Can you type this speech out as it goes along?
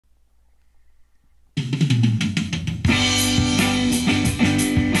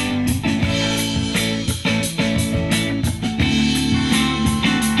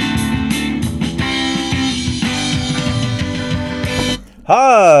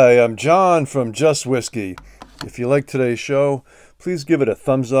Hi, I'm John from Just Whiskey. If you like today's show, please give it a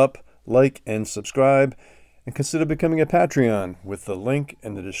thumbs up, like, and subscribe, and consider becoming a Patreon with the link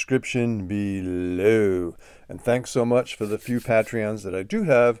in the description below. And thanks so much for the few Patreons that I do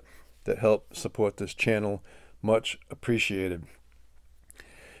have that help support this channel. Much appreciated.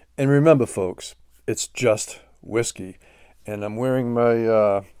 And remember, folks, it's just whiskey. And I'm wearing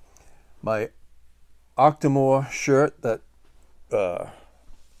my my Octomore shirt that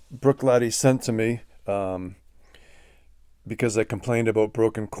Bruichladdich sent to me because I complained about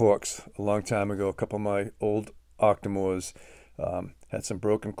broken corks a long time ago. A couple of my old Octomores had some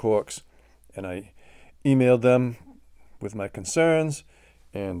broken corks, and I emailed them with my concerns,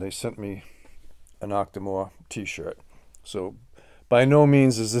 and they sent me an Octomore t-shirt. So by no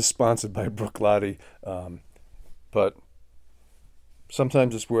means is this sponsored by Bruichladdich, but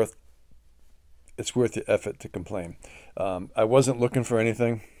sometimes it's worth the effort to complain. I wasn't looking for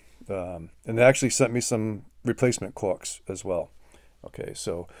anything, and they actually sent me some replacement corks as well. Okay,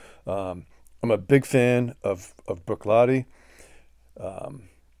 so I'm a big fan of Bruichladdich, of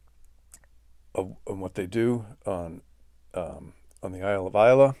what they do on the Isle of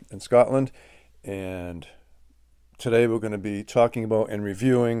Islay in Scotland, and today we're going to be talking about and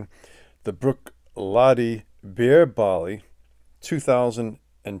reviewing the Bruichladdich Bere Barley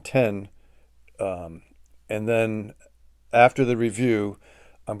 2010. And then after the review,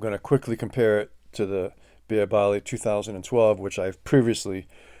 I'm going to quickly compare it to the Bere Barley 2012, which I've previously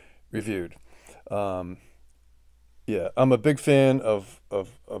reviewed. Yeah, I'm a big fan of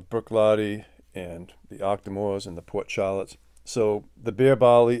Bruichladdich and the Octomores and the Port Charlottes. So the Bere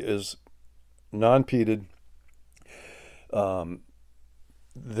Barley is non-peated.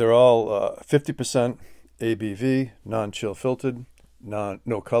 They're all 50% ABV, non-chill filtered,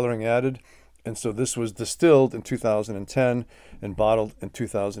 no coloring added. And so this was distilled in 2010 and bottled in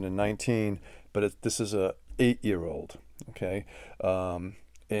 2019, but this is a 8-year-old, okay?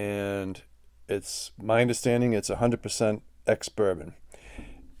 And it's my understanding it's 100% ex-bourbon.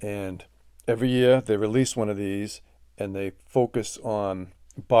 And every year they release one of these, and they focus on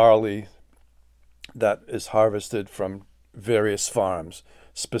barley that is harvested from various farms,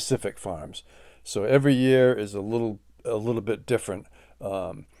 specific farms. So every year is a little bit different.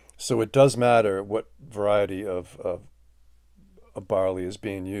 So it does matter what variety of barley is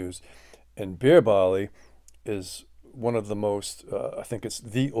being used. And Bere Barley is one of the most, I think it's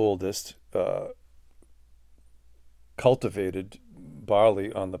the oldest cultivated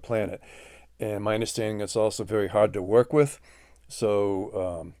barley on the planet. And my understanding it's also very hard to work with.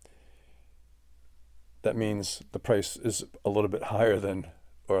 So that means the price is a little bit higher than,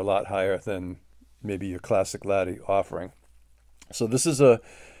 or a lot higher than maybe your classic laddie offering. So this is a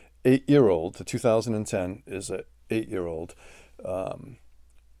 8-year-old. The 2010 is a 8-year-old,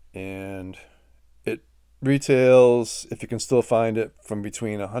 and it retails, if you can still find it, from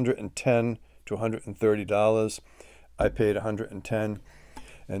between $110 to $130. I paid $110,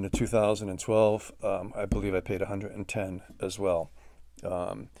 and the 2012, I believe I paid $110 as well.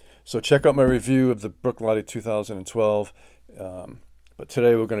 So check out my review of the Bruichladdich 2012. But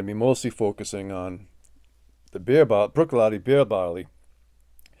today we're going to be mostly focusing on the Bruichladdich Bere Barley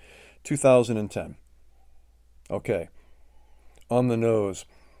 2010. Okay, on the nose,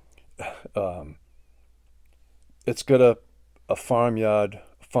 it's got a farmyard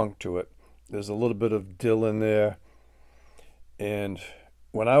funk to it. There's a little bit of dill in there. And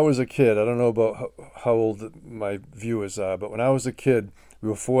when I was a kid, I don't know about how old my viewers are, but when I was a kid, we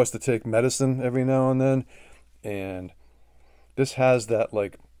were forced to take medicine every now and then. And this has that,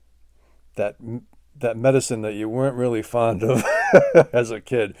 like, that medicine that you weren't really fond of as a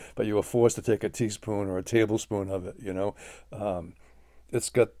kid, but you were forced to take a teaspoon or a tablespoon of it, you know. It's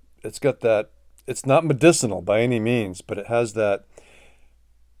got that, it's not medicinal by any means, but it has that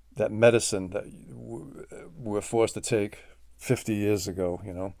medicine that we were forced to take 50 years ago,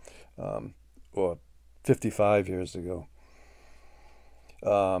 you know, or 55 years ago.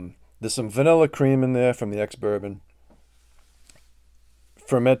 There's some vanilla cream in there from the ex-bourbon,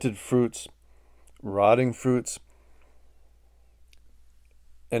 fermented fruits, rotting fruits.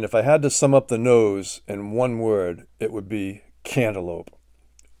 And if I had to sum up the nose in one word, it would be cantaloupe.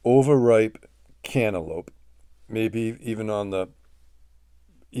 Overripe cantaloupe. Maybe even a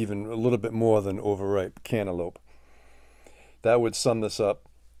little bit more than overripe cantaloupe. That would sum this up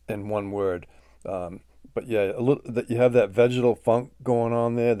in one word. But yeah, you have that vegetal funk going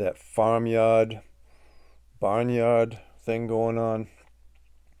on there, that farmyard, barnyard thing going on.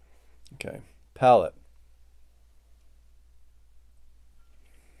 Okay, palate.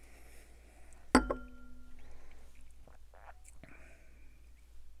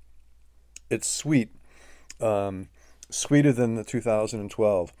 It's sweet, sweeter than the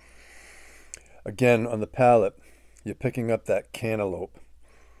 2012. Again, on the palate, you're picking up that cantaloupe,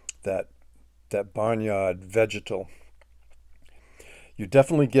 that barnyard vegetal. You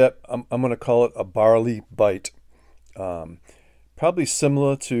definitely get, I'm going to call it a barley bite. Probably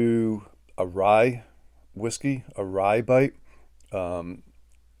similar to a rye whiskey, a rye bite,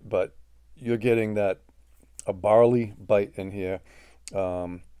 but you're getting a barley bite in here.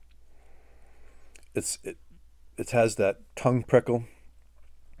 It has that tongue prickle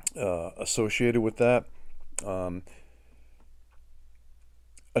associated with that. A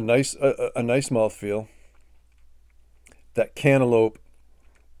nice mouthfeel. That cantaloupe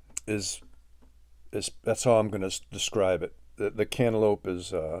is that's how I'm going to describe it. The cantaloupe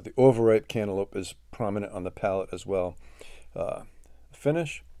is the overripe cantaloupe is prominent on the palate as well.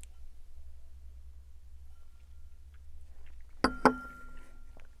 Finish.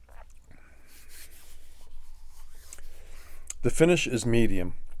 The finish is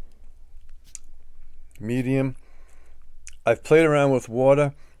medium. Medium. I've played around with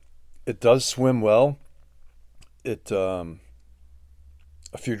water. It does swim well. A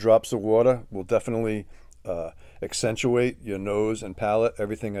few drops of water will definitely accentuate your nose and palate,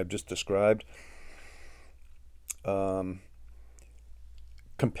 everything I've just described. Comparing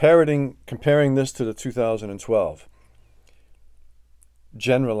this to the 2012,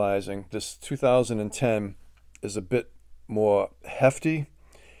 generalizing, this 2010 is a bit more hefty,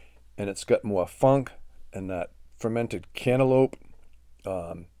 and it's got more funk and that fermented cantaloupe.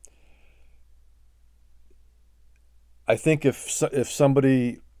 I think if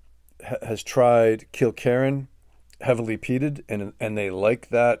somebody has tried Kilkerran heavily peated and they like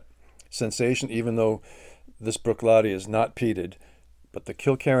that sensation, even though this Bruichladdich is not peated, but the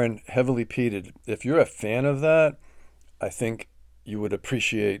Kilkerran heavily peated, if you're a fan of that, I think you would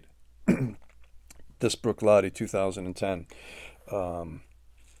appreciate this Bruichladdich 2010.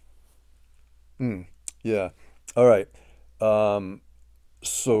 Yeah. All right.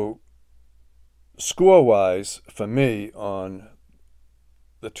 So score-wise, for me on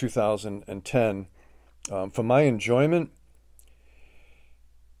the 2010, for my enjoyment,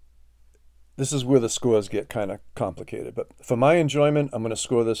 this is where the scores get kind of complicated. But for my enjoyment, I'm going to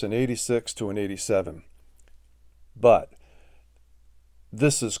score this an 86 to an 87. But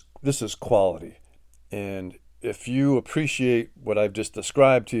this is quality. And if you appreciate what I've just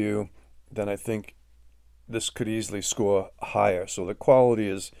described to you, then I think this could easily score higher. So the quality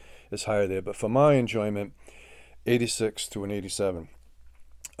is higher there. But for my enjoyment, 86 to an 87.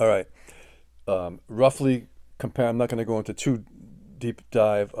 All right. Roughly compare. I'm not going to go into too deep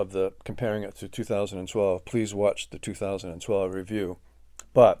dive of the comparing it to 2012. Please watch the 2012 review.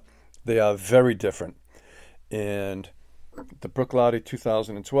 But they are very different. And the Bruichladdich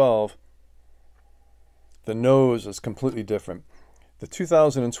 2012, the nose is completely different. The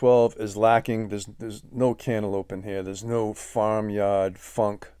 2012 is lacking. There's no cantaloupe in here. There's no farmyard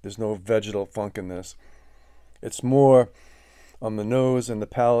funk. There's no vegetal funk in this. It's more on the nose and the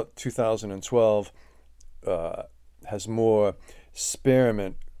palate. 2012 has more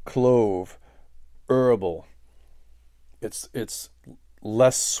spearmint, clove, herbal. It's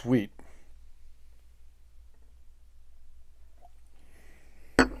less sweet.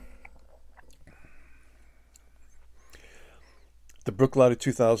 The Bruichladdich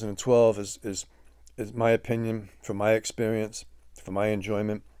 2012 is my opinion, from my experience, for my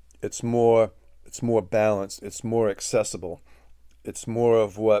enjoyment. It's more balanced. It's more accessible. It's more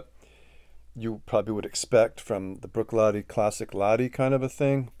of what you probably would expect from the Bruichladdich Classic Laddie kind of a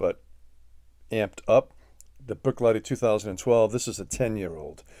thing, but amped up. The Bruichladdich 2012, this is a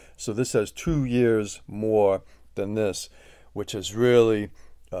 10-year-old. So this has 2 years more than this, which has really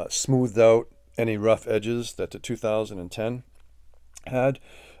smoothed out any rough edges that the 2010 had.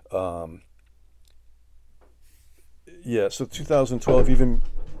 Yeah, so 2012, even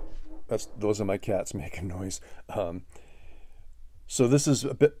those are my cats making noise. So this is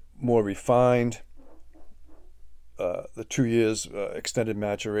a bit more refined. The 2 years extended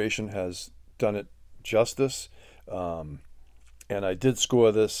maturation has done it justice, and I did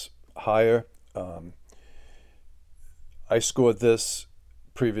score this higher. I scored this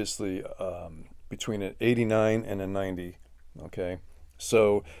previously between an 89 and a 90. Okay,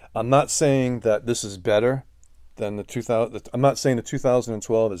 so I'm not saying that this is better than the 2000. I'm not saying the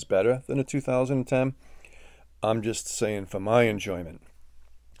 2012 is better than the 2010. I'm just saying, for my enjoyment,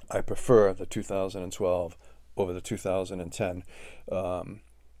 I prefer the 2012 over the 2010.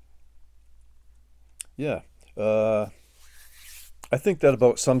 Yeah, I think that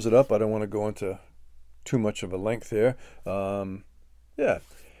about sums it up. I don't want to go into too much of a length here. Yeah,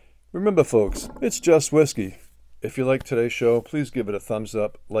 Remember, folks, it's just whiskey. If you like today's show, please give it a thumbs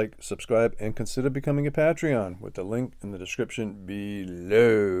up, like, subscribe, and consider becoming a Patreon with the link in the description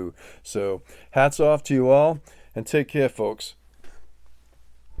below. So, hats off to you all, and take care, folks.